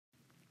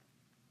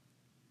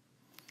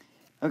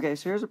Okay,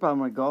 so here's a problem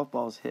when a golf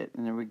ball is hit,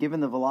 and we're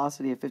given the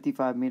velocity of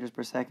 55 meters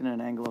per second at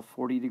an angle of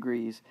 40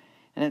 degrees,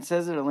 and it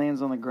says that it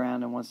lands on the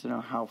ground and wants to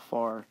know how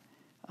far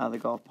the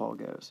golf ball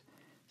goes.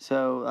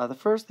 So the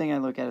first thing I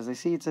look at is I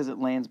see it says it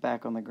lands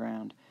back on the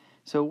ground.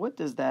 So what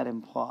does that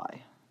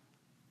imply?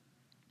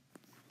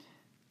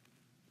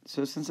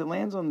 So since it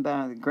lands on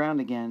the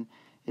ground again,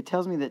 it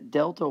tells me that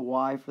delta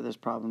y for this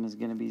problem is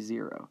going to be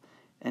 0.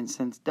 And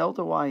since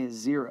delta y is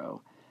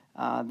 0,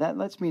 that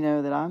lets me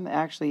know that I'm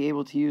actually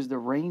able to use the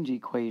range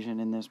equation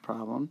in this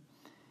problem.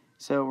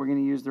 So we're going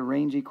to use the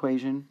range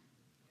equation.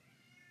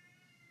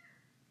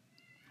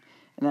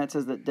 And that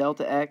says that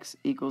delta x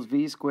equals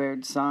v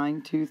squared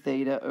sine 2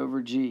 theta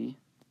over g.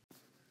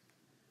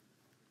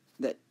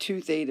 That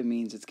 2 theta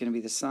means it's going to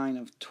be the sine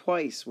of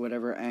twice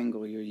whatever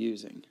angle you're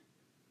using.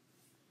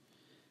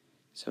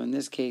 So in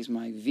this case,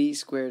 my v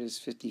squared is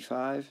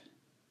 55.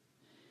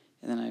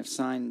 And then I have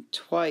sine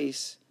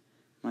twice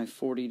my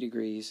 40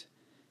 degrees.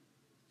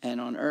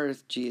 And on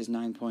Earth, g is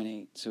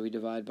 9.8. So we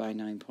divide by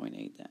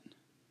 9.8 then.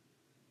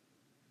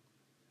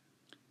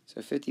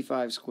 So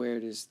 55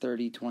 squared is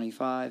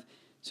 3025.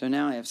 So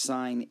now I have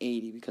sine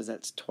 80 because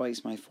that's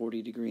twice my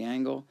 40-degree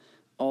angle,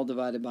 all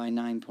divided by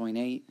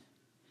 9.8.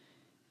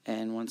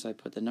 And once I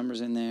put the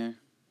numbers in there,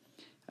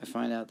 I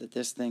find out that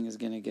this thing is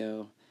going to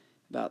go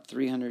about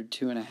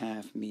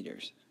 302.5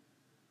 meters.